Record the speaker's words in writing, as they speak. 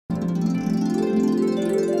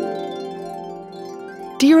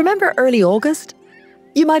Do you remember early August?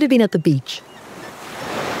 You might have been at the beach.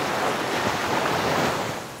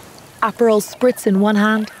 Aperol spritz in one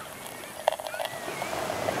hand,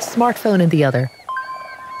 smartphone in the other,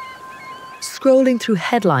 scrolling through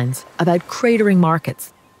headlines about cratering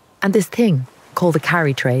markets and this thing called the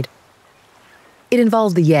carry trade. It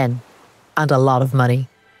involves the yen and a lot of money.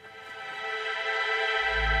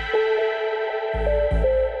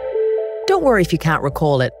 Don't worry if you can't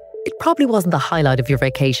recall it. It probably wasn't the highlight of your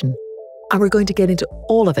vacation. And we're going to get into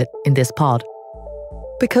all of it in this pod.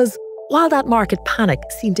 Because while that market panic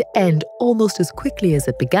seemed to end almost as quickly as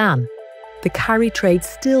it began, the carry trade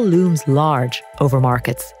still looms large over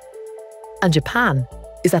markets. And Japan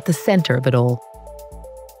is at the centre of it all.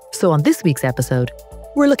 So on this week's episode,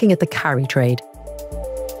 we're looking at the carry trade.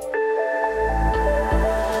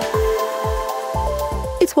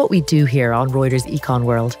 It's what we do here on Reuters Econ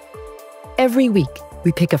World. Every week,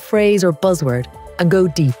 we pick a phrase or buzzword and go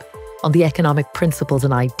deep on the economic principles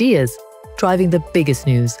and ideas driving the biggest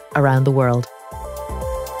news around the world.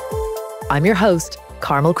 I'm your host,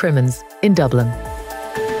 Carmel Crimmins, in Dublin.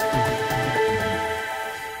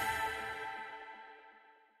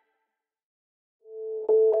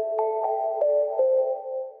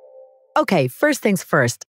 Okay, first things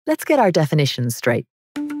first, let's get our definitions straight.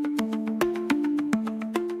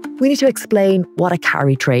 We need to explain what a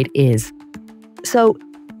carry trade is. So,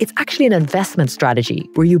 it's actually an investment strategy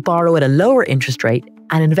where you borrow at a lower interest rate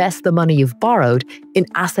and invest the money you've borrowed in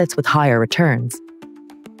assets with higher returns,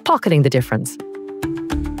 pocketing the difference.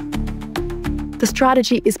 The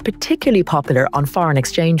strategy is particularly popular on foreign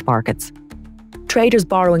exchange markets. Traders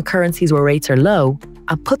borrow in currencies where rates are low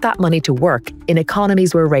and put that money to work in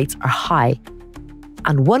economies where rates are high.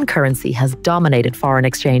 And one currency has dominated foreign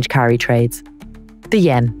exchange carry trades: the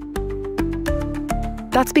yen.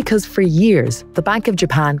 That's because for years, the Bank of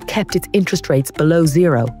Japan kept its interest rates below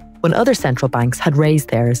zero when other central banks had raised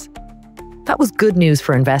theirs. That was good news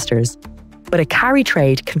for investors. But a carry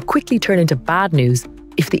trade can quickly turn into bad news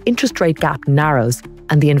if the interest rate gap narrows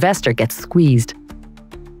and the investor gets squeezed.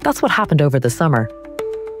 That's what happened over the summer.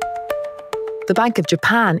 The Bank of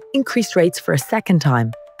Japan increased rates for a second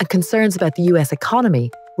time, and concerns about the US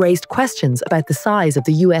economy raised questions about the size of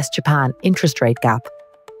the US-Japan interest rate gap.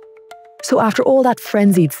 So after all that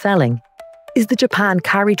frenzied selling, is the Japan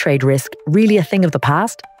carry trade risk really a thing of the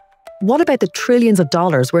past? What about the trillions of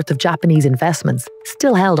dollars worth of Japanese investments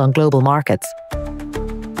still held on global markets?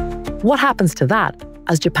 What happens to that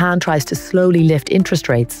as Japan tries to slowly lift interest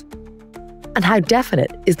rates? And how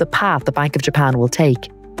definite is the path the Bank of Japan will take?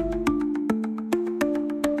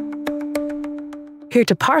 Here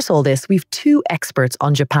to parse all this, we've two experts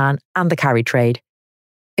on Japan and the carry trade.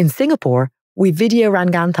 In Singapore, we've Vidya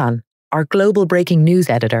Ranganathan, our global breaking news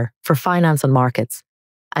editor for finance and markets.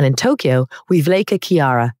 And in Tokyo, we've Leika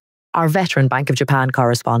Kihara, our veteran Bank of Japan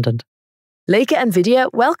correspondent. Leika and Vidya,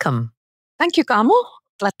 welcome. Thank you, Carmel.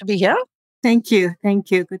 Glad to be here. Thank you.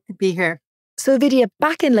 Good to be here. So Vidya,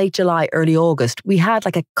 back in late July, early August, we had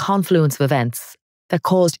like a confluence of events that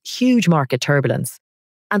caused huge market turbulence.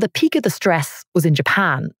 And the peak of the stress was in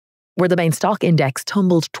Japan, where the main stock index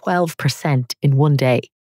tumbled 12% in one day.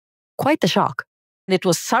 Quite the shock. It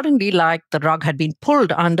was suddenly like the rug had been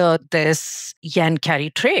pulled under this yen carry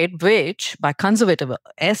trade, which by conservative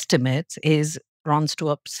estimates runs to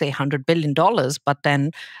up, say, $100 billion. But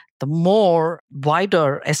then the more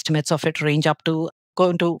wider estimates of it range up to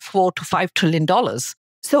going to $4 to $5 trillion.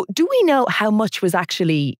 So do we know how much was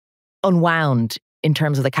actually unwound in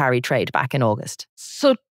terms of the carry trade back in August?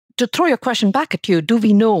 So to throw your question back at you, do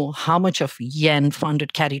we know how much of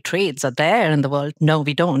yen-funded carry trades are there in the world? No,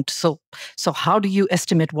 we don't. So how do you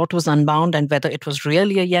estimate what was unbound and whether it was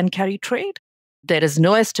really a yen carry trade? There is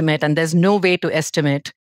no estimate, and there's no way to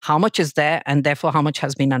estimate how much is there and therefore how much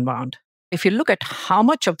has been unwound. If you look at how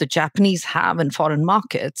much of the Japanese have in foreign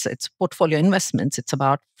markets, its portfolio investments, it's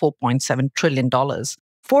about $4.7 trillion.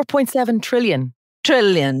 4.7 trillion.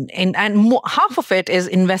 Half of it is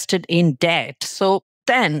invested in debt. So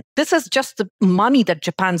then this is just the money that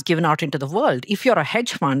Japan's given out into the world. If you're a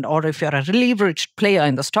hedge fund or if you're a leveraged player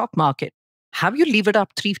in the stock market, have you levered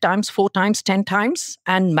up 3 times, 4 times, 10 times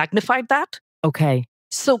and magnified that? Okay.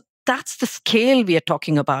 So that's the scale we are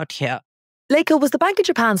talking about here. Leika, was the Bank of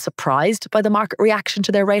Japan surprised by the market reaction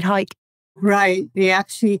to their rate hike? Right. They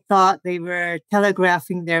actually thought they were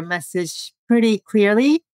telegraphing their message pretty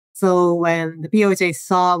clearly. So when the BOJ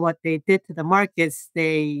saw what they did to the markets,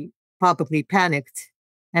 they probably panicked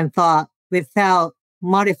and thought without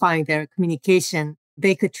modifying their communication,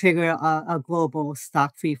 they could trigger a global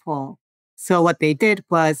stock free fall. So what they did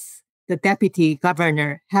was the deputy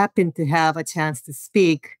governor happened to have a chance to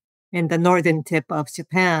speak in the northern tip of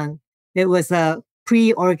Japan. It was a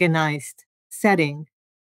pre-organized setting,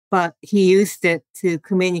 but he used it to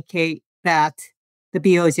communicate that the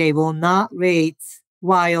BOJ will not raise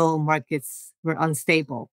while markets were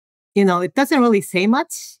unstable. It doesn't really say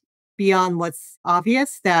much beyond what's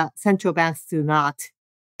obvious that central banks do not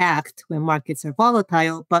act when markets are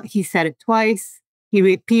volatile, but he said it twice. He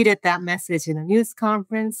repeated that message in a news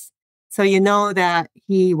conference. So you know that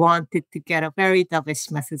he wanted to get a very dovish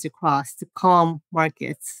message across to calm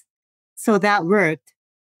markets. So that worked,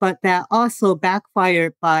 but that also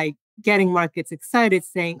backfired by getting markets excited,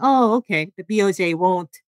 saying, oh, okay, the BOJ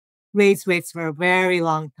won't raise rates for a very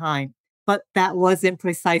long time. But that wasn't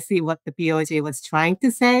precisely what the BOJ was trying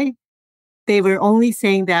to say. They were only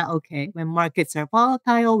saying that, okay, when markets are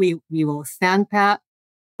volatile, we will stand pat.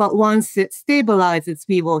 But once it stabilizes,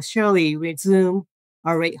 we will surely resume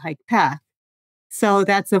our rate hike path. So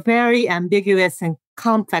that's a very ambiguous and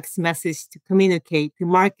complex message to communicate to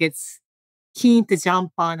markets keen to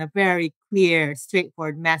jump on a very clear,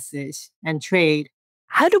 straightforward message and trade.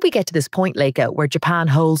 How did we get to this point, Leika, where Japan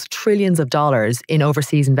holds trillions of dollars in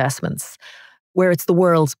overseas investments, where it's the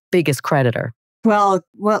world's biggest creditor? Well,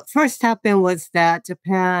 what first happened was that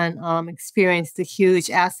Japan experienced a huge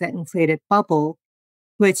asset-inflated bubble,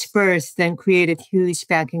 which burst and created huge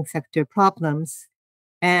banking sector problems,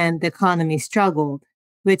 and the economy struggled,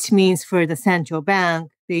 which means for the central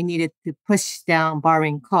bank, they needed to push down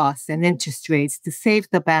borrowing costs and interest rates to save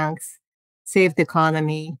the banks, save the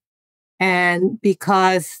economy. And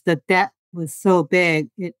because the debt was so big,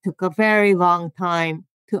 it took a very long time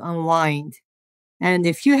to unwind. And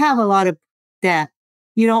if you have a lot of debt,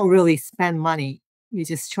 you don't really spend money. You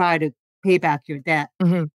just try to pay back your debt,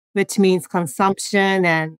 which means consumption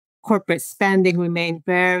and corporate spending remained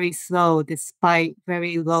very slow despite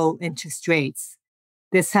very low interest rates.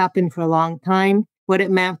 This happened for a long time. What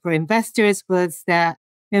it meant for investors was that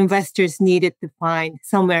investors needed to find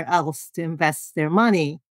somewhere else to invest their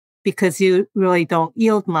money because you really don't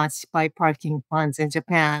yield much by parking funds in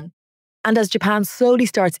Japan. And as Japan slowly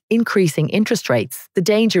starts increasing interest rates, the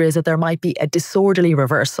danger is that there might be a disorderly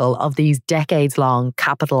reversal of these decades-long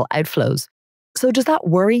capital outflows. So does that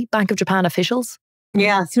worry Bank of Japan officials?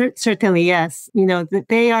 Yeah, certainly, yes.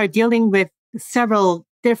 They are dealing with several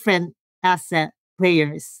different asset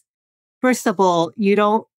players. First of all, you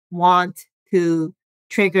don't want to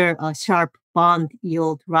trigger a sharp bond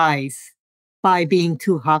yield rise by being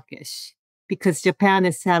too hawkish, because Japan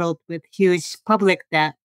is saddled with huge public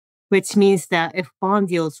debt, which means that if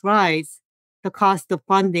bond yields rise, the cost of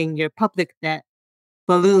funding your public debt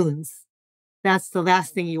balloons. That's the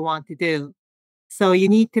last thing you want to do. So you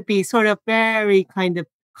need to be sort of very kind of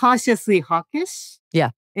cautiously hawkish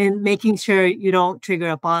in making sure you don't trigger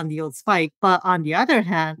a bond yield spike. But on the other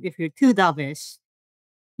hand, if you're too dovish,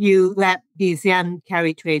 you let these yen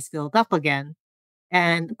carry trades build up again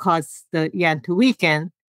and cause the yen to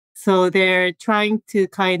weaken. So they're trying to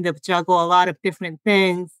kind of juggle a lot of different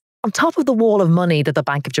things. On top of the wall of money that the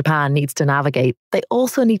Bank of Japan needs to navigate, they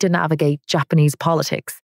also need to navigate Japanese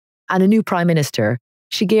politics and a new prime minister,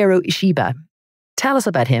 Shigeru Ishiba. Tell us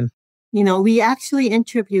about him. We actually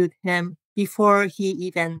interviewed him before he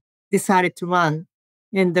even decided to run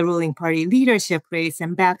in the ruling party leadership race.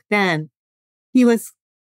 And back then, he was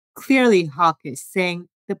clearly hawkish, saying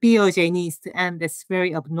the BOJ needs to end this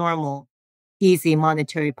very abnormal, easy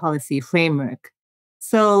monetary policy framework.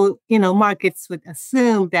 So, markets would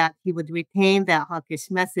assume that he would retain that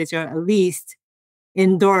hawkish message or at least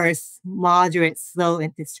endorse moderate, slow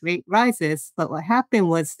interest rate rises. But what happened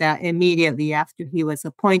was that immediately after he was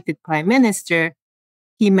appointed prime minister,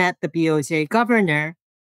 he met the BOJ governor.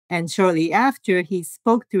 And shortly after, he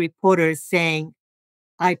spoke to reporters saying,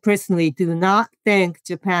 I personally do not think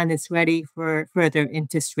Japan is ready for further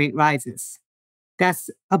interest rate rises. That's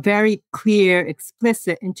a very clear,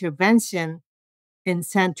 explicit intervention in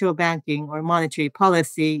central banking or monetary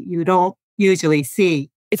policy you don't usually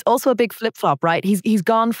see. It's also a big flip-flop, right? He's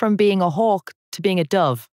gone from being a hawk to being a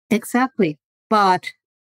dove. Exactly. But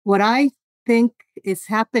what I think is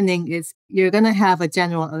happening is you're going to have a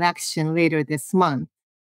general election later this month.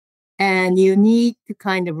 And you need to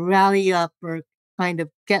kind of rally up or kind of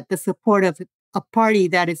get the support of a party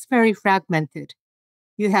that is very fragmented.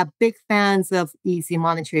 You have big fans of easy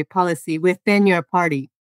monetary policy within your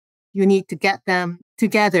party. You need to get them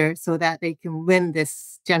together so that they can win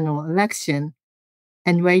this general election.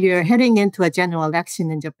 And when you're heading into a general election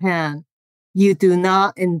in Japan, you do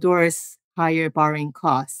not endorse higher borrowing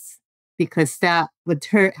costs because that would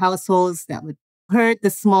hurt households, that would hurt the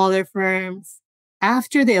smaller firms.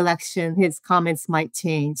 After the election, his comments might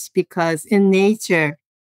change because in nature,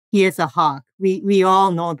 he is a hawk. We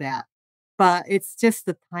all know that. but it's just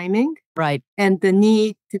the timing. Right. And the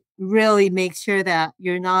need to really make sure that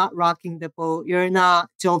you're not rocking the boat, you're not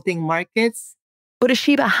jolting markets. But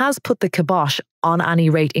Ishiba has put the kibosh on any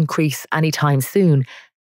rate increase anytime soon.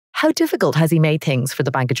 How difficult has he made things for the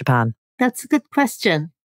Bank of Japan? That's a good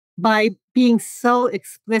question. By being so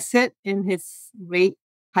explicit in his rate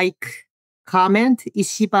hike comment,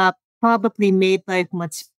 Ishiba probably made life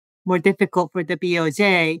much more difficult for the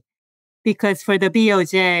BOJ, because for the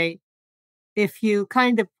BOJ, if you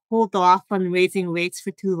kind of hold off on raising rates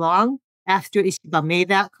for too long after Ishiba made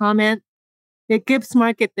that comment, it gives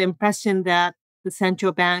market the impression that the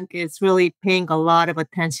central bank is really paying a lot of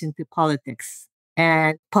attention to politics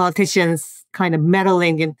and politicians kind of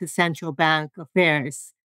meddling into central bank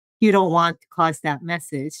affairs. You don't want to cause that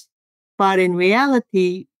message. But in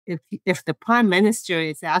reality, if the prime minister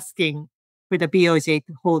is asking for the BOJ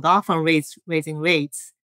to hold off on raising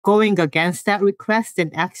rates, going against that request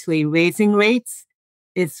and actually raising rates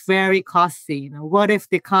is very costly. What if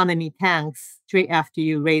the economy tanks straight after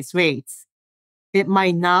you raise rates? It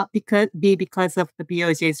might not be because of the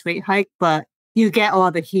BOJ's rate hike, but you get all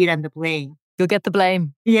the heat and the blame. You'll get the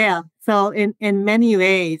blame. Yeah. So in many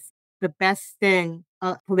ways, the best thing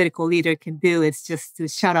a political leader can do is just to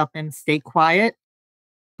shut up and stay quiet.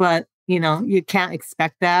 But, you can't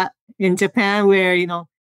expect that in Japan where,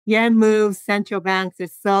 yen moves, central banks are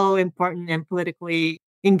so important and politically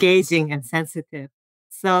engaging and sensitive.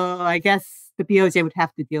 So I guess the BOJ would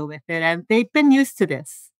have to deal with it. And they've been used to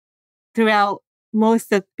this. Throughout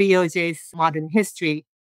most of BOJ's modern history,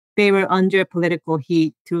 they were under political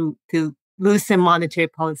heat to loosen monetary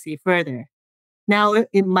policy further. Now,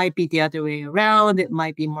 it might be the other way around. It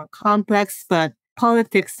might be more complex, but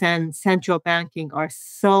politics and central banking are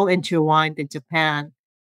so intertwined in Japan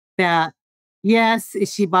that, yes,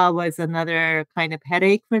 Ishiba was another kind of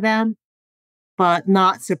headache for them, but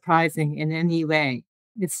not surprising in any way.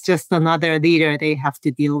 It's just another leader they have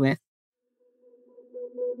to deal with.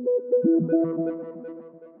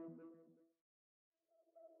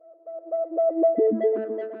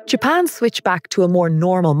 Japan's switch back to a more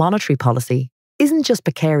normal monetary policy isn't just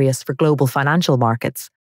precarious for global financial markets.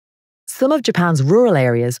 Some of Japan's rural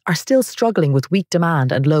areas are still struggling with weak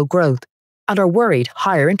demand and low growth, and are worried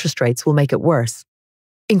higher interest rates will make it worse,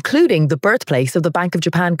 including the birthplace of the Bank of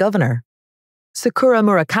Japan governor. Sakura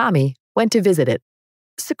Murakami went to visit it.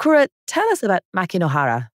 Sakura, tell us about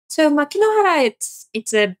Makinohara. So Makinohara,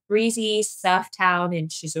 it's a breezy surf town in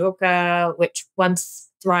Shizuoka, which once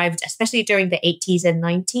thrived, especially during the 80s and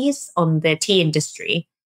 90s, on the tea industry,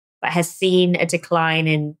 but has seen a decline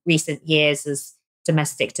in recent years as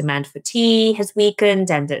domestic demand for tea has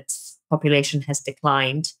weakened and its population has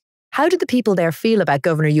declined. How did the people there feel about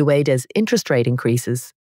Governor Ueda's interest rate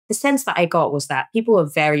increases? The sense that I got was that people were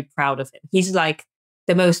very proud of him. He's like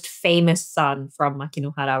the most famous son from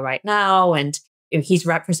Makinohara right now, and he's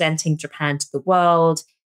representing Japan to the world.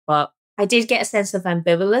 But I did get a sense of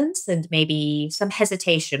ambivalence and maybe some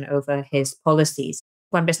hesitation over his policies.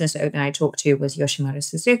 One business owner I talked to was Yoshimaru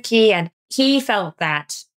Suzuki, and he felt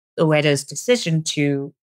that Ueda's decision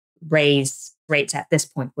to raise rates at this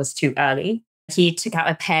point was too early. He took out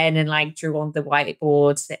a pen and drew on the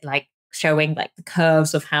whiteboards, showing the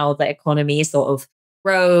curves of how the economy sort of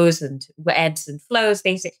rose and ebbs and flows,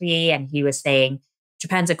 basically. And he was saying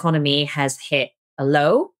Japan's economy has hit a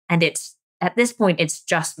low, and at this point, it's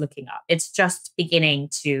just looking up. It's just beginning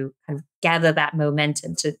to kind of gather that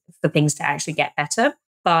momentum for things to actually get better.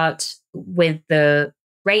 But with the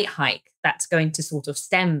rate hike, that's going to sort of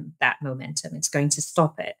stem that momentum. It's going to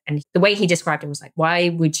stop it. And the way he described it was why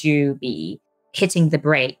would you be hitting the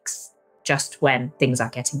brakes just when things are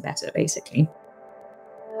getting better, basically?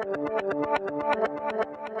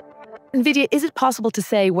 And Vidya, is it possible to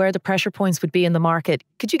say where the pressure points would be in the market?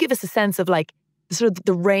 Could you give us a sense of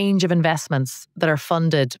the range of investments that are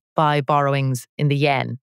funded by borrowings in the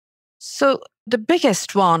yen? So the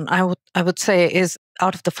biggest one I would say is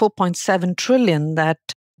out of the 4.7 trillion that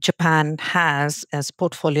Japan has as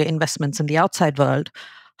portfolio investments in the outside world,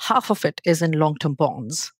 half of it is in long-term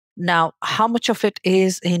bonds. Now, how much of it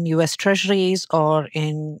is in US treasuries or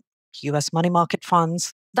in US money market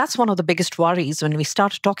funds? That's one of the biggest worries when we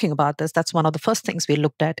started talking about this. That's one of the first things we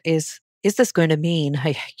looked at is this going to mean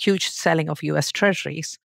a huge selling of US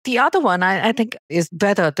treasuries? The other one, I think, is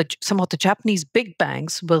whether some of the Japanese big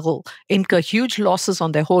banks will incur huge losses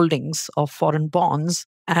on their holdings of foreign bonds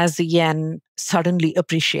as the yen suddenly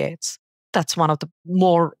appreciates. That's one of the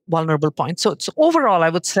more vulnerable points. So overall, I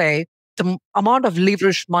would say the amount of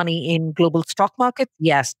leveraged money in global stock market,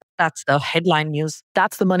 yes, that's the headline news.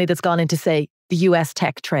 That's the money that's gone into, say, the US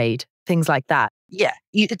tech trade, things like that. Yeah,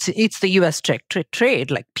 it's the U.S.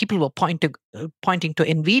 trade. Like people were pointing to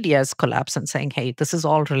Nvidia's collapse and saying, "Hey, this is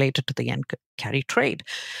all related to the yen carry trade."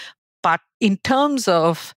 But in terms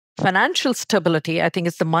of financial stability, I think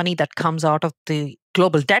it's the money that comes out of the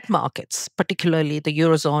global debt markets, particularly the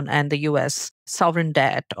Eurozone and the US sovereign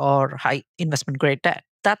debt or high investment grade debt.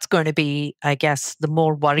 That's going to be, I guess, the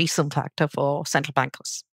more worrisome factor for central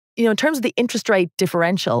bankers. In terms of the interest rate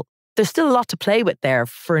differential, there's still a lot to play with there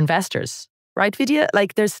for investors, right, Vidya?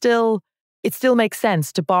 Like it still makes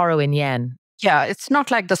sense to borrow in yen. Yeah, it's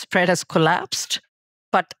not like the spread has collapsed.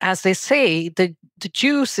 But as they say, the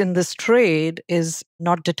juice in this trade is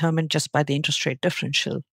not determined just by the interest rate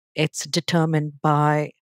differential. It's determined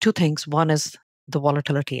by two things. One is the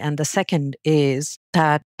volatility, and the second is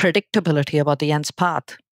that predictability about the yen's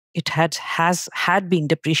path. It had been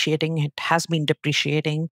depreciating. It has been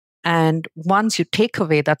depreciating. And once you take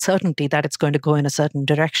away that certainty that it's going to go in a certain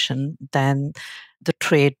direction, then the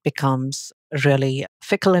trade becomes really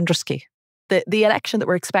fickle and risky. The election that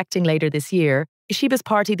we're expecting later this year, Ishiba's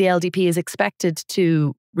party, the LDP, is expected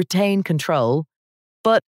to retain control.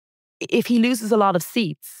 But if he loses a lot of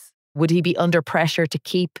seats, would he be under pressure to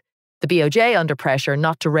keep the BOJ under pressure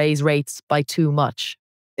not to raise rates by too much?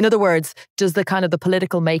 In other words, does the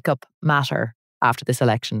political makeup matter after this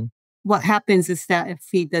election? What happens is that if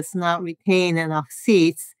he does not retain enough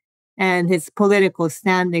seats and his political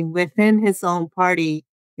standing within his own party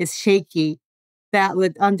is shaky, that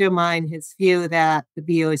would undermine his view that the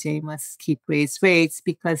BOJ must keep raise rates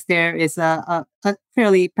because there is a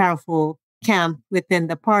fairly powerful camp within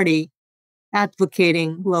the party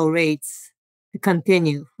advocating low rates to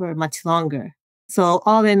continue for much longer. So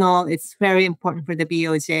all in all, it's very important for the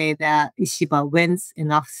BOJ that Ishiba wins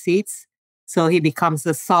enough seats so he becomes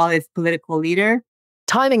a solid political leader.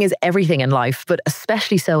 Timing is everything in life, but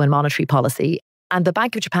especially so in monetary policy. And the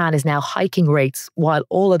Bank of Japan is now hiking rates while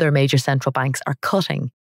all other major central banks are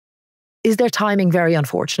cutting. Is their timing very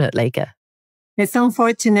unfortunate, Leika? It's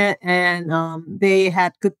unfortunate, and they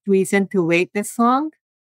had good reason to wait this long.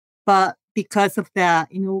 But because of that,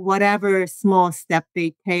 whatever small step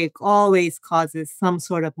they take always causes some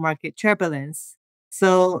sort of market turbulence.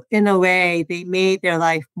 So in a way, they made their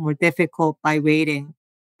life more difficult by waiting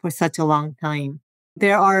for such a long time.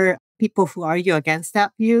 There are people who argue against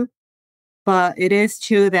that view, but it is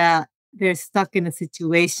true that they're stuck in a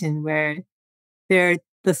situation where they're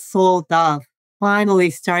the sole dove, finally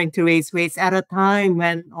starting to raise rates at a time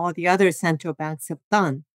when all the other central banks have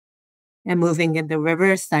done and moving in the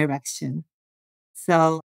reverse direction.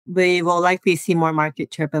 So we will likely see more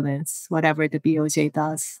market turbulence, whatever the BOJ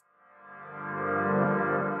does.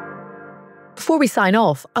 Before we sign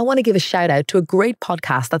off, I want to give a shout out to a great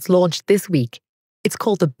podcast that's launched this week. It's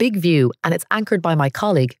called The Big View, and it's anchored by my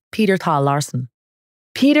colleague, Peter Thal Larsen.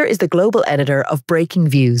 Peter is the global editor of Breaking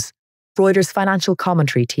Views, Reuters' financial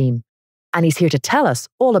commentary team, and he's here to tell us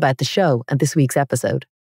all about the show and this week's episode.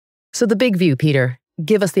 So The Big View, Peter,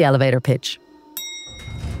 give us the elevator pitch.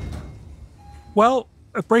 Well,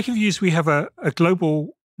 at Breaking Views, we have a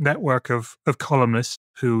global network of columnists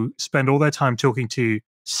who spend all their time talking to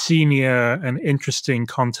senior and interesting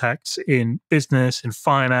contacts in business, in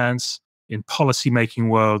finance, in policy-making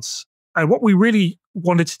worlds. And what we really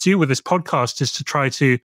wanted to do with this podcast is to try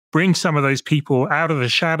to bring some of those people out of the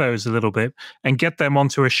shadows a little bit and get them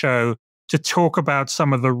onto a show to talk about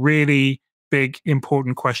some of the really big,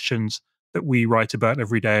 important questions that we write about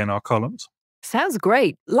every day in our columns. Sounds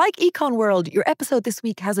great. Like Econ World, your episode this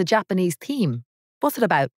week has a Japanese theme. What's it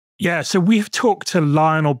about? Yeah, so we've talked to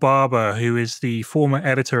Lionel Barber, who is the former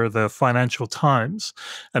editor of the Financial Times.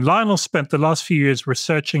 And Lionel spent the last few years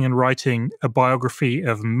researching and writing a biography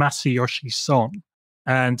of Masayoshi Son.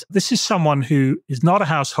 And this is someone who is not a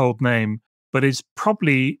household name, but is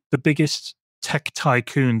probably the biggest tech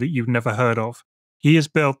tycoon that you've never heard of. He has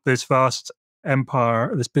built this vast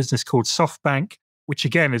empire, this business called SoftBank, which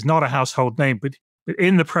again is not a household name, but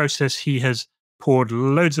in the process, he has poured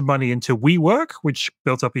loads of money into WeWork, which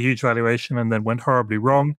built up a huge valuation and then went horribly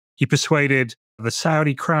wrong. He persuaded the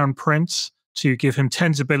Saudi crown prince to give him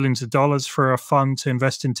tens of billions of dollars for a fund to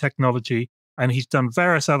invest in technology. And he's done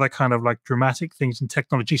various other kind of dramatic things in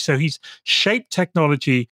technology. So he's shaped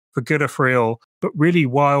technology for good or for ill, but really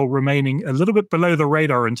while remaining a little bit below the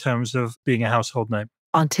radar in terms of being a household name.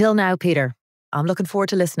 Until now, Peter. I'm looking forward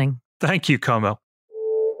to listening. Thank you, Carmel.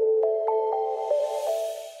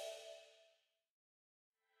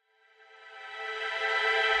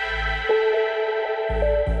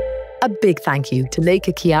 A big thank you to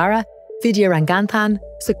Leika Kihara, Vidya Ranganathan,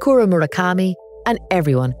 Sakura Murakami, and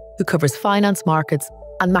everyone who covers finance, markets,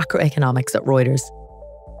 and macroeconomics at Reuters.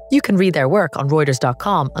 You can read their work on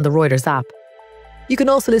Reuters.com and the Reuters app. You can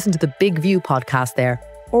also listen to the Big View podcast there,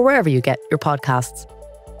 or wherever you get your podcasts.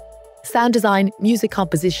 Sound design, music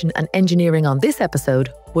composition and engineering on this episode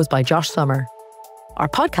was by Josh Summer. Our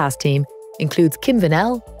podcast team includes Kim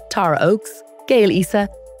Vinnell, Tara Oakes, Gail Issa,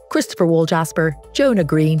 Christopher Walljasper, Jonah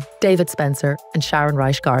Green, David Spencer and Sharon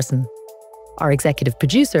Reich-Garson. Our executive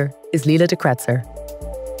producer is Leela de Kretzer.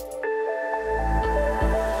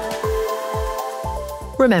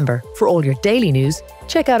 Remember, for all your daily news,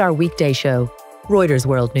 check out our weekday show, Reuters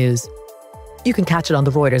World News. You can catch it on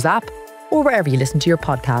the Reuters app or wherever you listen to your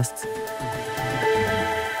podcasts.